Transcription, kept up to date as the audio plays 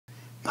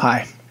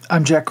Hi,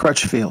 I'm Jack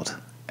Crutchfield,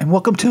 and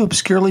welcome to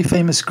Obscurely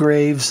Famous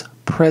Graves,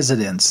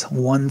 Presidents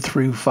 1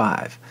 through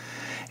 5.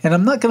 And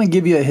I'm not going to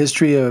give you a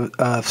history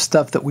of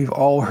stuff that we've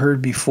all heard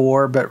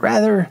before, but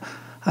rather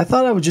I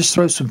thought I would just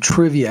throw some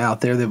trivia out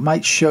there that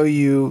might show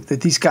you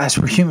that these guys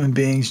were human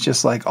beings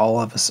just like all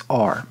of us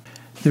are.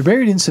 They're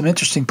buried in some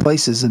interesting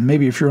places, and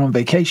maybe if you're on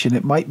vacation,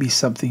 it might be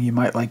something you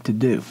might like to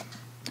do.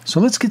 So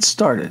let's get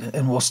started,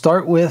 and we'll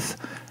start with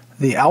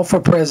the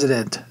Alpha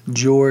President,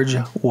 George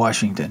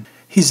Washington.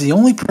 He's the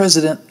only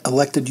president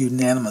elected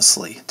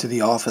unanimously to the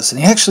office, and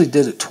he actually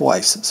did it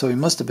twice, so he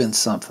must have been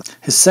something.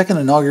 His second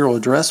inaugural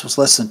address was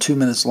less than 2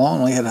 minutes long,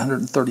 only had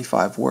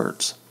 135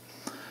 words.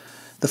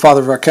 The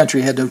father of our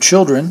country had no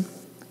children,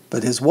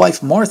 but his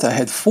wife Martha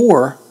had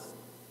 4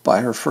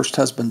 by her first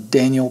husband,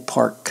 Daniel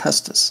Parke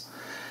Custis.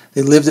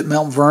 They lived at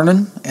Mount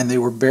Vernon, and they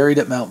were buried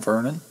at Mount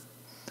Vernon.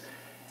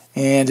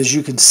 And as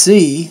you can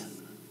see,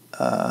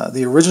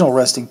 the original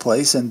resting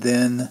place, and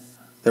then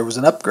there was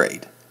an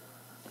upgrade.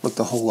 Looked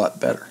a whole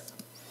lot better.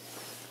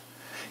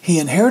 He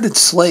inherited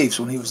slaves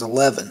when he was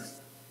 11,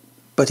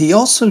 but he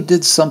also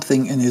did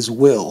something in his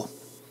will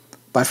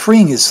by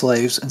freeing his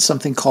slaves in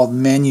something called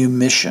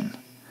manumission.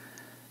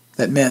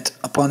 That meant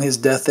upon his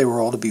death they were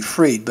all to be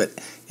freed, but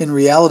in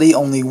reality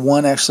only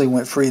one actually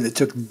went free, and it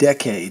took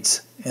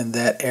decades in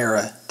that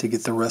era to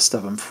get the rest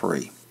of them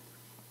free.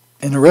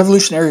 In the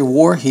Revolutionary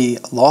War, he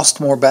lost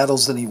more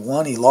battles than he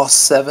won. He lost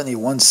 7, he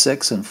won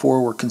 6, and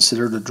 4 were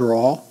considered a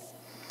draw.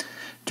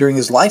 During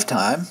his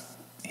lifetime,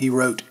 he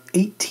wrote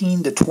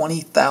 18 to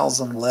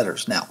 20,000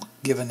 letters. Now,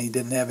 given he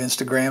didn't have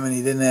Instagram and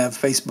he didn't have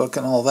Facebook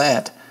and all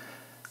that,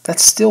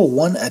 that's still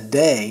one a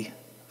day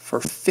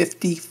for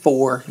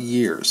 54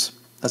 years.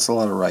 That's a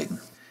lot of writing.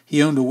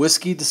 He owned a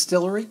whiskey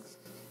distillery,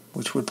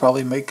 which would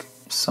probably make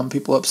some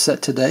people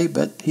upset today,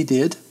 but he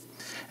did.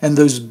 And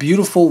those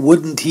beautiful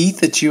wooden teeth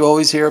that you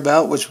always hear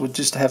about, which would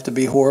just have to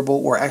be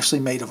horrible, were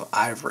actually made of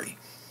ivory.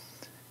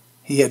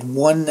 He had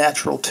 1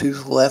 natural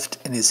tooth left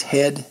in his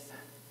head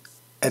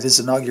at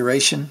his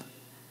inauguration,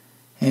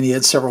 and he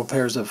had several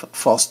pairs of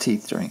false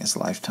teeth during his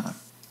lifetime.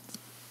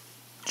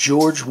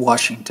 George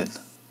Washington,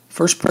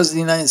 first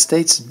President of the United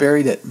States, is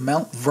buried at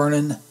Mount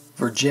Vernon,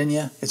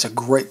 Virginia. It's a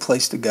great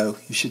place to go.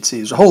 You should see.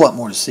 There's a whole lot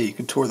more to see. You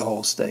can tour the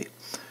whole state.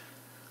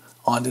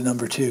 On to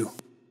number 2.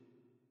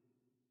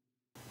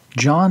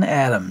 John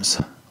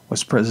Adams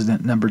was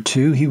President number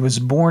 2. He was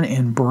born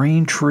in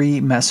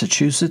Braintree,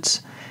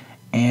 Massachusetts,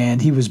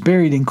 and he was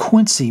buried in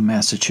Quincy,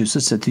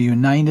 Massachusetts at the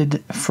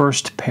United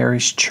First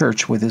Parish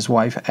Church with his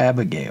wife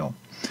Abigail.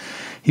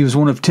 He was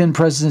one of 10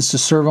 presidents to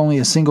serve only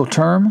a single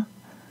term,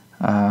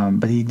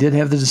 but he did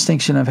have the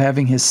distinction of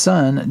having his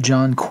son,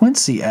 John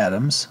Quincy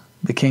Adams,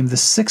 became the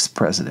 6th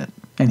president,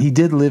 and he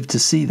did live to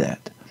see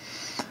that.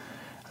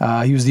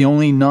 He was the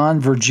only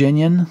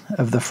non-Virginian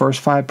of the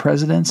first 5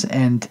 presidents,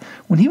 and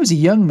when he was a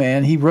young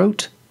man, he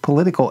wrote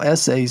political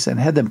essays and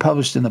had them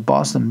published in the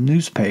Boston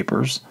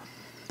newspapers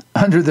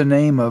under the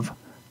name of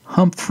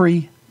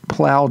Humphrey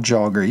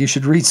Plowjogger. You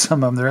should read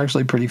some of them. They're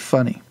actually pretty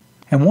funny.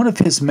 And one of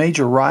his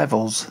major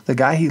rivals, the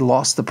guy he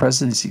lost the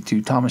presidency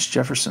to, Thomas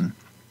Jefferson,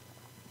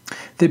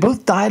 they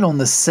both died on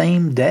the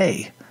same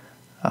day,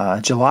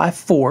 July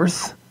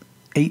 4th,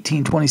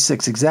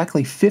 1826,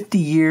 exactly 50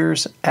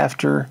 years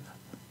after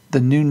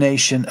the new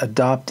nation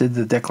adopted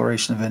the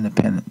Declaration of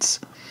Independence.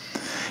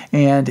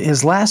 And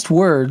his last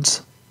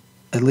words,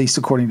 at least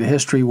according to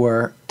history,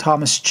 were,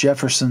 "Thomas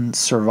Jefferson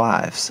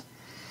survives."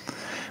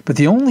 But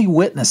the only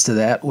witness to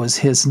that was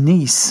his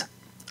niece,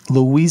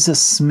 Louisa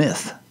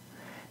Smith.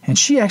 And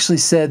she actually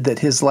said that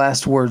his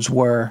last words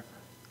were,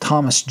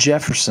 "Thomas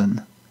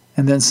Jefferson,"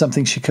 and then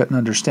something she couldn't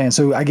understand.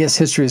 So I guess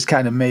history has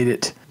kind of made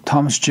it,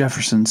 "Thomas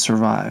Jefferson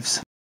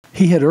survives."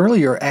 He had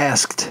earlier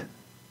asked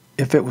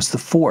if it was the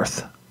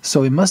 4th.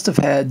 So he must have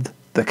had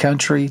the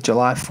country,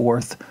 July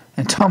 4th,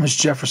 and Thomas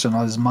Jefferson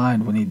on his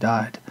mind when he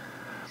died.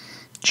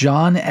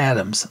 John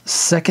Adams,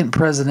 2nd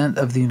President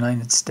of the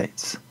United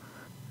States.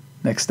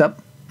 Next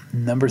up,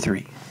 number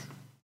 3.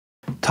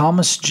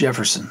 Thomas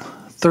Jefferson,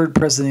 3rd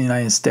President of the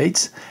United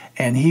States,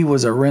 and he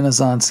was a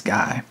Renaissance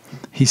guy.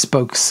 He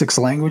spoke 6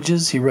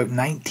 languages. He wrote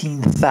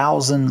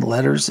 19,000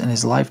 letters in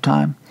his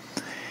lifetime.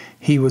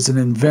 He was an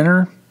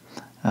inventor.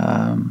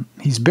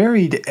 He's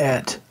buried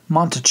at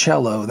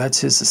Monticello, that's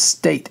his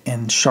estate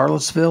in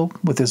Charlottesville,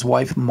 with his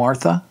wife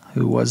Martha,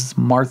 who was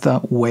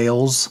Martha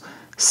Wales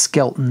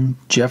Skelton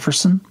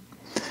Jefferson.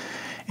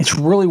 It's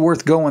really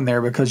worth going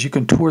there because you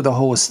can tour the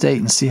whole estate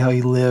and see how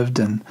he lived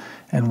and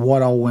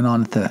what all went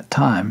on at that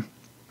time.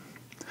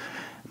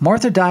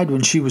 Martha died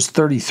when she was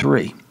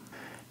 33.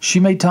 She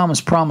made Thomas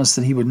promise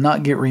that he would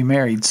not get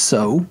remarried,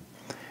 so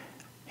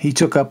he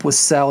took up with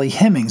Sally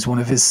Hemings, one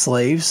of his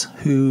slaves,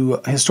 who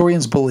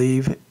historians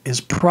believe is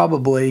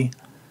probably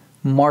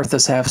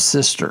Martha's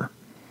half-sister.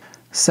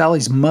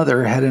 Sally's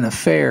mother had an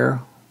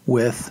affair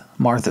with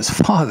Martha's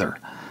father.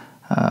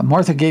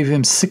 Martha gave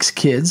him 6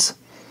 kids,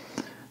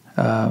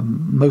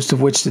 most of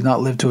which did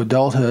not live to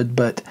adulthood,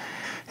 but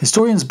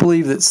historians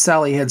believe that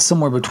Sally had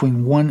somewhere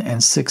between 1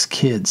 and 6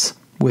 kids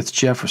with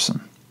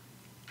Jefferson.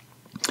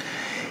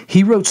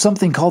 He wrote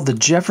something called the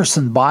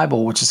Jefferson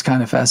Bible, which is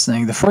kind of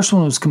fascinating. The first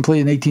one was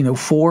completed in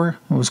 1804.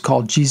 It was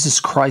called Jesus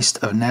Christ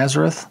of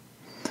Nazareth,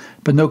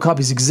 but no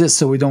copies exist,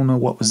 so we don't know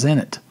what was in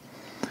it.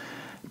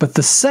 But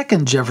the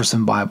second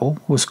Jefferson Bible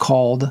was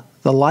called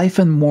The Life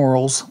and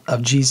Morals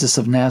of Jesus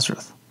of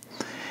Nazareth.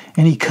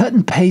 And he cut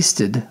and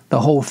pasted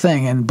the whole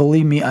thing, and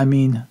believe me, I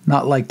mean,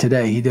 not like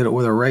today. He did it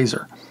with a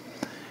razor.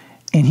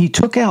 And he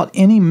took out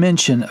any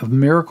mention of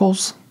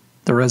miracles,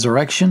 the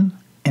resurrection,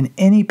 and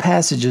any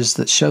passages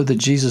that showed that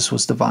Jesus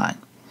was divine.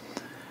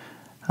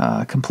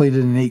 Completed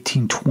in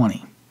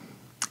 1820.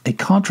 A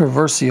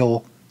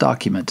controversial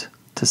document,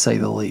 to say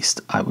the least,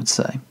 I would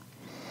say.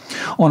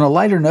 On a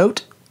lighter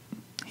note,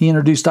 he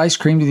introduced ice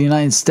cream to the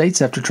United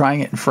States after trying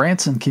it in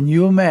France, and can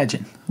you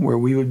imagine where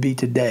we would be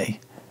today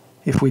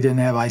if we didn't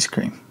have ice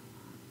cream?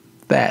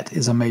 That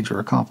is a major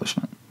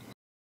accomplishment.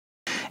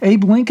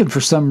 Abe Lincoln,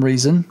 for some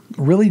reason,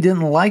 really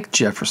didn't like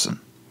Jefferson.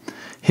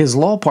 His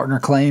law partner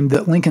claimed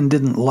that Lincoln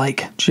didn't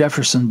like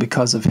Jefferson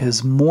because of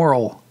his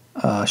moral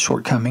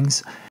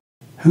shortcomings.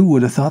 Who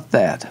would have thought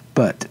that?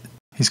 But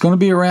he's going to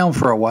be around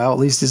for a while, at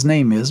least his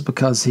name is,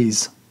 because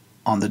he's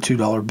on the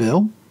 $2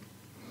 bill.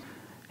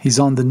 He's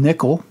on the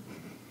nickel.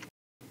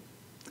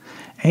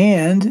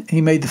 And he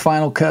made the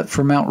final cut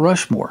for Mount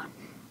Rushmore.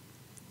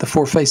 The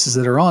four faces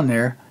that are on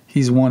there,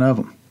 he's one of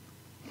them.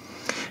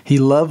 He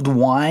loved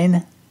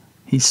wine.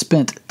 He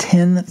spent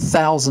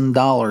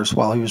 $10,000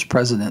 while he was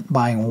president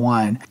buying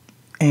wine.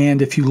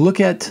 And if you look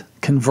at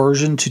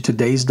conversion to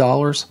today's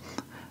dollars,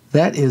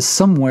 that is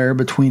somewhere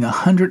between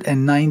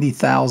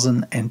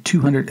 $190,000 and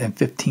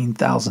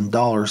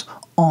 $215,000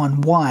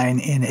 on wine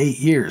in 8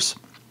 years.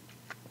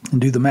 And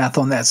do the math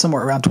on that,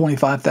 somewhere around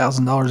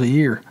 $25,000 a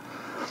year.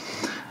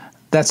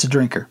 That's a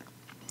drinker.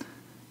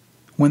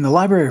 When the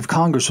Library of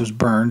Congress was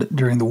burned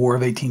during the War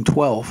of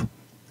 1812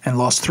 and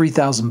lost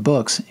 3,000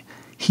 books,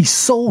 he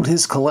sold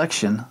his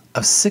collection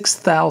of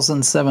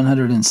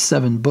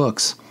 6,707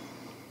 books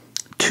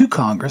to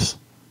Congress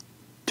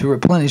to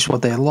replenish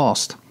what they had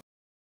lost.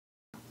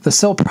 The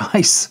sale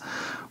price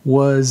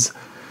was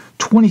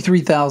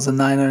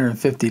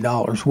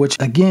 $23,950, which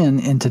again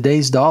in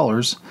today's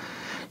dollars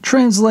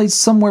translates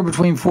somewhere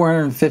between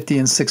 $450,000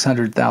 and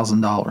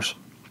 $600,000.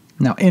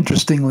 Now,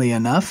 interestingly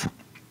enough,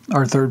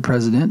 our third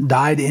president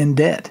died in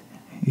debt.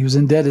 He was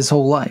in debt his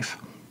whole life.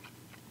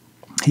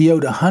 He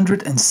owed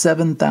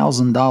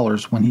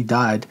 $107,000 when he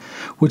died,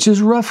 which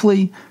is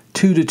roughly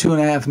 $2 to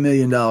 $2.5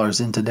 million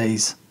in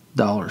today's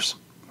dollars.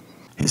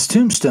 His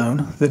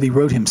tombstone that he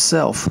wrote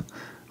himself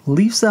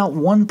leaves out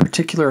one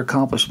particular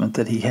accomplishment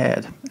that he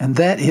had, and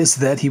that is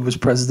that he was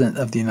president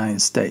of the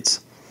United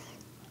States.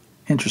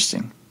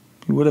 Interesting.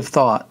 You would have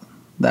thought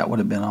that would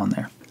have been on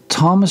there.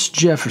 Thomas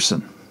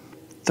Jefferson,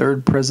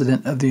 third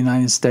president of the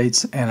United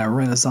States and a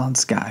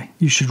Renaissance guy.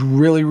 You should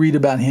really read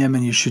about him,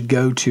 and you should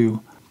go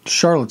to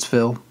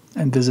Charlottesville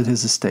and visit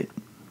his estate,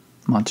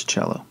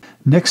 Monticello.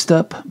 Next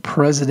up,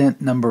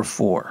 President number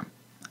 4,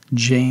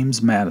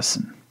 James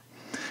Madison.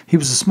 He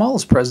was the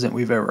smallest president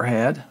we've ever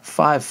had,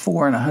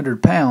 5'4" and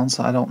 100 pounds.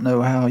 I don't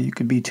know how you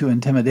could be too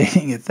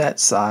intimidating at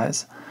that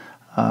size.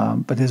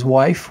 But his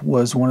wife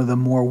was one of the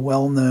more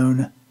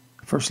well-known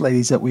first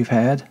ladies that we've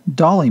had,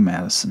 Dolly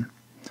Madison.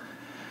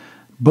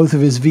 Both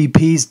of his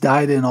VPs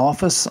died in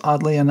office,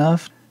 oddly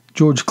enough.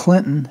 George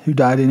Clinton, who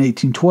died in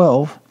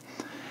 1812,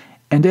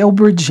 and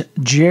Elbridge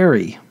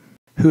Gerry,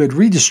 who had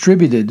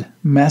redistributed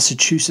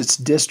Massachusetts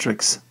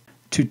districts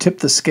to tip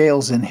the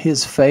scales in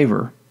his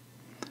favor.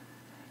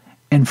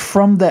 And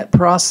from that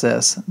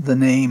process, the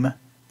name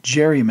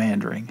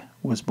gerrymandering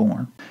was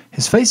born.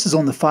 His face is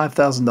on the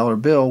 $5,000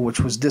 bill,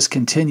 which was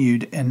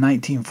discontinued in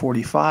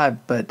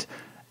 1945, but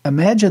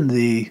imagine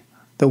the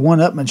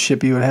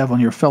one-upmanship you would have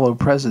on your fellow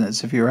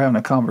presidents if you were having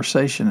a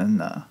conversation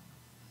and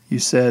you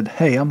said,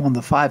 hey, I'm on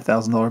the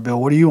 $5,000 bill.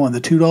 What are you on,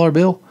 the $2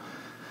 bill?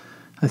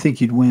 I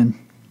think you'd win.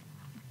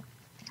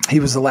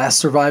 He was the last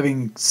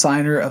surviving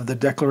signer of the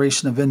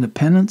Declaration of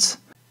Independence.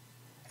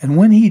 And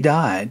when he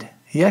died,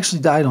 he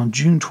actually died on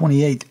June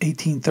 28,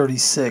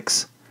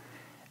 1836.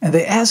 And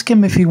they asked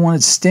him if he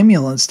wanted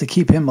stimulants to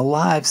keep him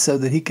alive so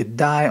that he could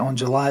die on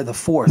July the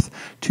 4th.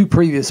 2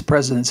 previous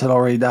presidents had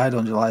already died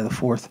on July the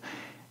 4th.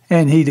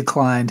 And he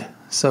declined,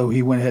 so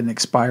he went ahead and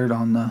expired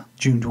on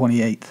June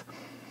 28th.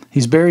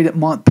 He's buried at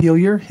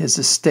Montpelier, his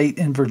estate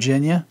in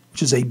Virginia,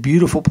 which is a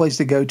beautiful place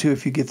to go to.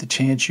 If you get the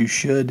chance, you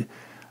should.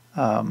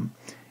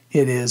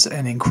 It is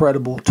an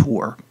incredible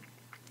tour.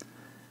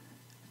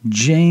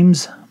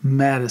 James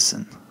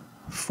Madison,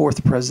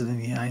 4th President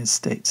of the United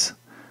States.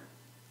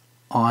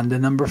 On to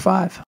number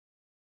 5.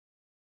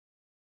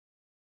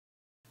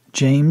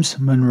 James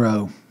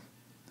Monroe,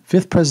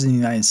 5th President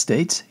of the United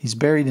States. He's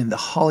buried in the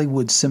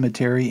Hollywood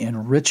Cemetery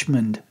in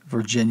Richmond,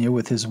 Virginia,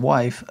 with his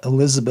wife,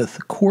 Elizabeth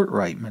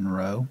Courtright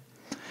Monroe.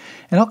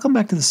 And I'll come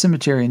back to the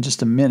cemetery in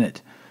just a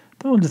minute,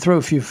 but I wanted to throw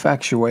a few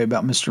facts your way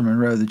about Mr.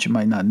 Monroe that you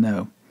might not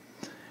know.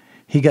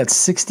 He got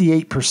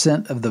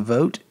 68% of the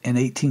vote in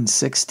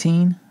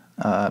 1816,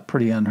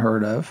 pretty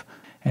unheard of.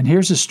 And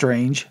here's a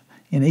strange,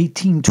 in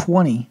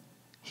 1820,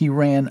 he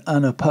ran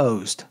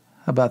unopposed.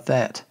 How about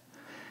that?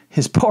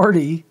 His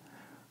party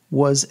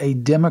was a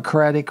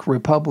Democratic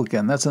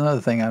Republican. That's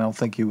another thing I don't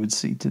think you would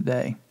see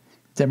today.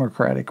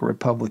 Democratic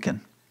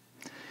Republican.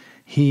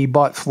 He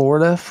bought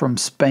Florida from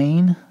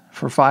Spain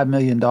for $5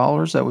 million.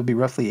 That would be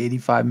roughly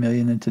 $85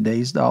 million in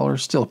today's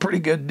dollars. Still a pretty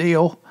good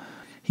deal.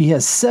 He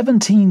has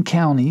 17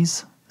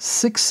 counties,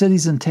 6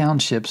 cities and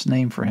townships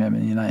named for him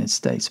in the United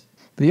States.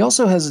 But he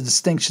also has a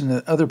distinction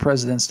that other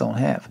presidents don't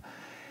have.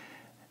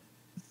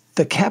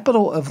 The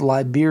capital of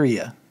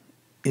Liberia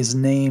is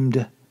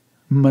named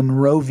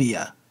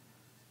Monrovia,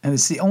 and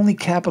it's the only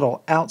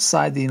capital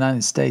outside the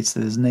United States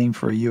that is named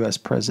for a U.S.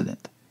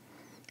 president.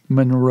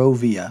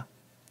 Monrovia.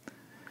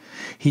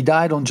 He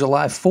died on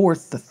July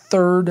 4th, the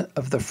third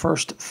of the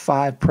first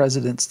 5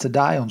 presidents to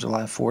die on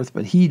July 4th,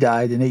 but he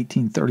died in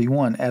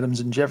 1831. Adams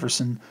and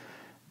Jefferson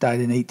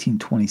died in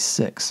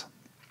 1826.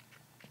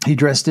 He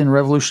dressed in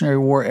Revolutionary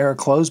War era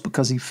clothes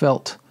because he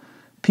felt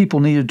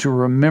people needed to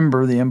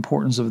remember the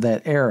importance of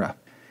that era.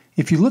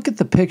 If you look at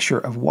the picture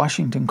of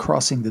Washington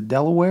crossing the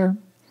Delaware,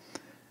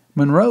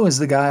 Monroe is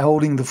the guy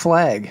holding the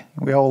flag.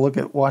 We all look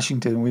at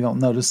Washington and we don't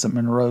notice that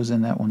Monroe's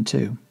in that one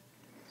too.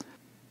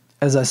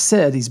 As I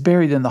said, he's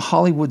buried in the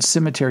Hollywood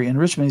Cemetery in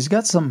Richmond. He's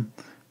got some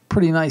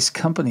pretty nice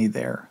company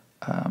there.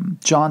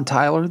 John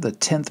Tyler, the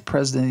 10th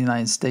president of the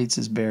United States,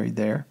 is buried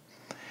there.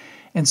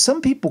 And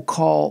some people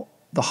call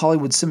the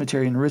Hollywood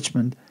Cemetery in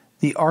Richmond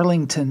the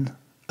Arlington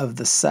of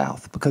the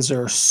South because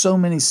there are so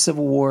many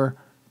Civil War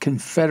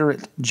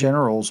Confederate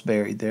generals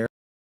buried there.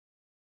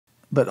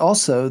 But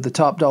also the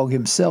top dog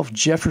himself,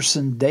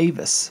 Jefferson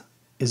Davis,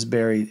 is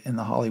buried in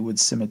the Hollywood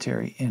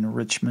Cemetery in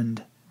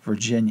Richmond,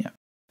 Virginia.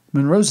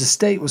 Monroe's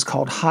estate was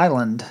called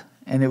Highland,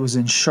 and it was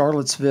in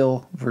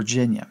Charlottesville,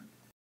 Virginia.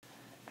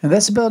 And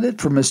that's about it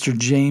for Mr.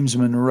 James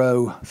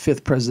Monroe,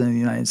 5th President of the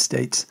United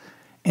States.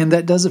 And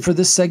that does it for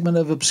this segment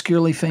of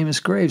Obscurely Famous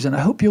Graves. And I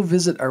hope you'll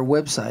visit our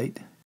website.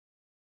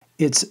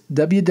 It's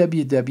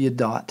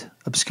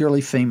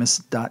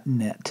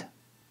www.obscurelyfamous.net.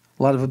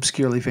 A lot of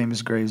obscurely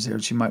famous graves there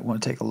that you might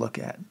want to take a look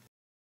at.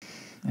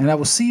 And I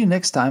will see you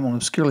next time on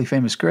Obscurely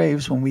Famous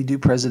Graves when we do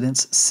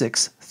Presidents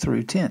 6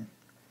 through 10.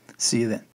 See you then.